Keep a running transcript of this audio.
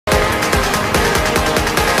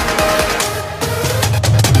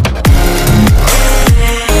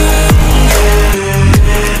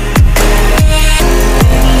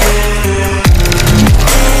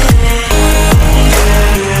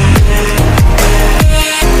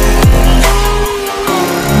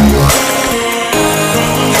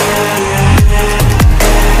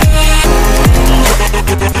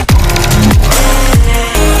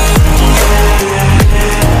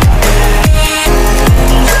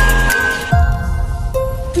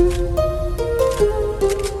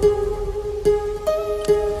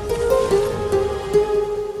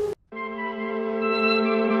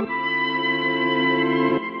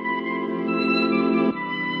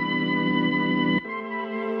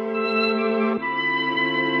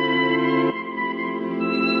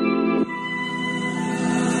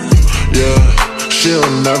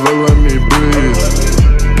she'll never let me breathe.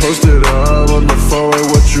 Posted up on the phone, like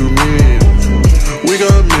what you mean? We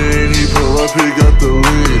got mean, he pull up, he got the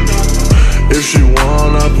lead. If she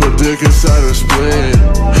want, I put dick inside her spleen.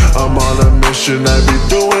 I'm on a mission, I be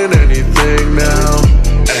doing anything now.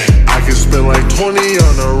 I can spend like 20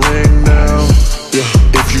 on a ring now. Yeah,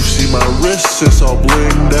 if you see my wrist, it's all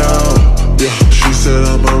blinged out. Yeah, she said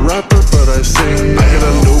I'm a rapper, but I sing. I hit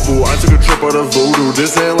a new boo, I took a trip out of voodoo.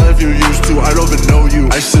 This ain't life you used to, I don't even know you.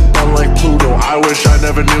 I sip on like Pluto, I wish I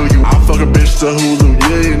never knew you. I fuck a bitch to Hulu,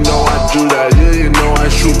 yeah you know I do that. Yeah you know I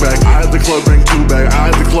shoot back, I had the club bring two back, I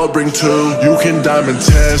had the club bring two. You can diamond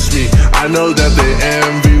test me, I know that they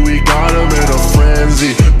envy. We got them in a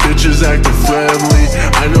frenzy, bitches acting friendly.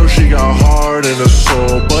 I know she got heart and a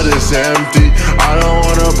soul, but it's empty. I don't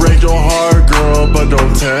wanna break your heart, girl, but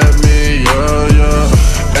don't tempt me, yeah, yeah.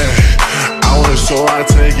 I want it, so I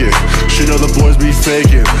take it. She know the boys be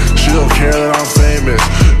faking, she don't care that I'm famous.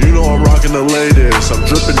 You know I'm rocking the latest, I'm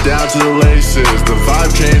dripping down to the laces. The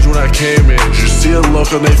vibe changed when I came in, you see a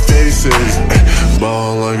look on their faces.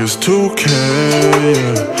 Ball like it's 2K,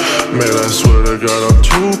 yeah. Man, I swear to God I'm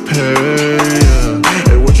too paid,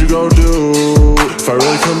 yeah. Hey, what you gon' do if I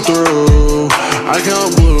really come through? I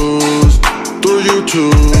count blues through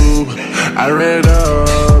YouTube. I ran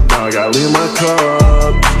up, now I gotta leave my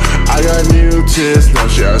cup. I got new tits, now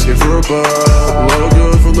she asking for a buck. Look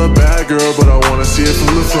good from the back, girl, but I wanna see it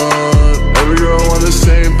from the front. Every girl want the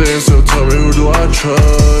same thing, so tell me who do I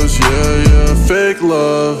trust? Yeah, yeah, fake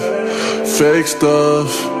love, fake stuff.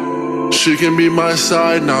 She can be my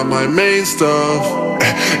side, not my main stuff.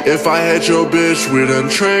 If I had your bitch, we done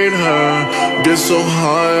train her. Get so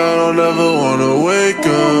high, I don't ever wanna wake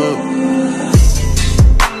up.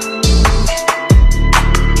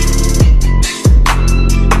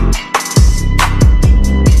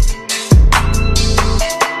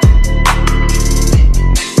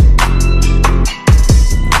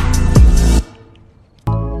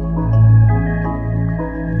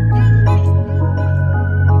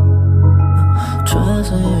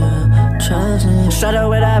 Shut her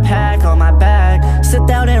with a pack on my back. Sit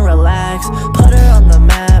down and relax. Put her on the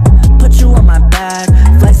map. Put you on my back.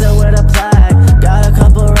 Flex her with a plaque. Got a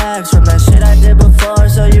couple racks from that shit I did before,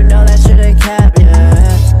 so you know that shit ain't cap,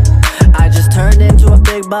 yeah. I just turned into a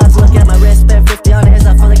big boss. Look at my wrist, spent 50 on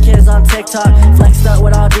Insta for the kids on TikTok. Flexed up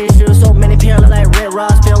with all these shoes, so many pair look like Rick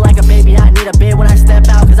Ross. Feel like a baby, I need a bid when I step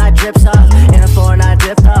out, cause I drip sauce. In a Fortnite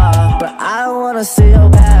dipped off. But I don't wanna see your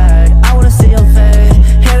bag, I wanna see your face.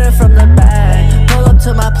 Hit her from the back, pull up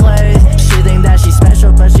to my place. She think that she's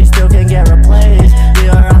special, but she still can get replaced. We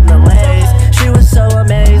are on the lace. She was so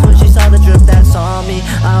amazed when she saw the drip that's on me.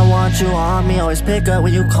 I want you on me, always pick up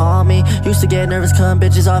when you call me. Used to get nervous, cutting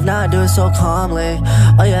bitches off, now I do it so calmly.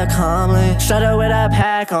 Oh yeah, calmly. Shut her with a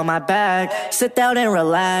pack on my back. Sit down and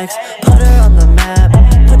relax. Put her on the map,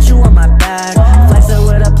 put you on my back. Flex her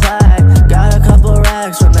with a plaque. Got a couple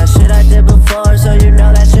racks from that shit I did before, so you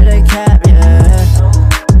know that shit ain't cap, yeah.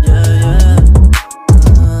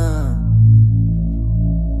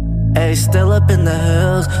 Hey, still up in the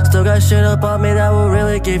hills. Still got shit up on me that will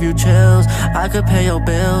really give you chills. I could pay your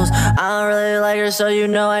bills. I don't really like her, so you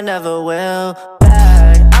know I never will.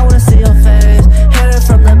 Bag, I wanna see your face. Hit her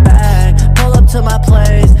from the back, pull up to my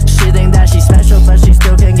place. She think that she's special, but she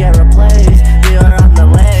still can get replaced. We are on the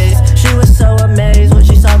lace. She was so amazed when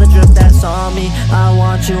she saw the drip that's on me. I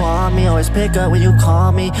want you on me, always pick up when you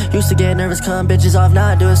call me. Used to get nervous, cutting bitches off, now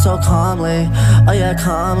I do it so calmly. Oh yeah,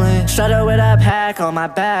 calmly. Shut her with a pack on my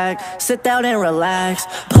back. Sit down and relax.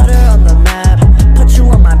 Put her on the map, put you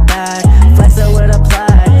on my back. Flex her with a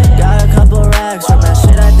plaque.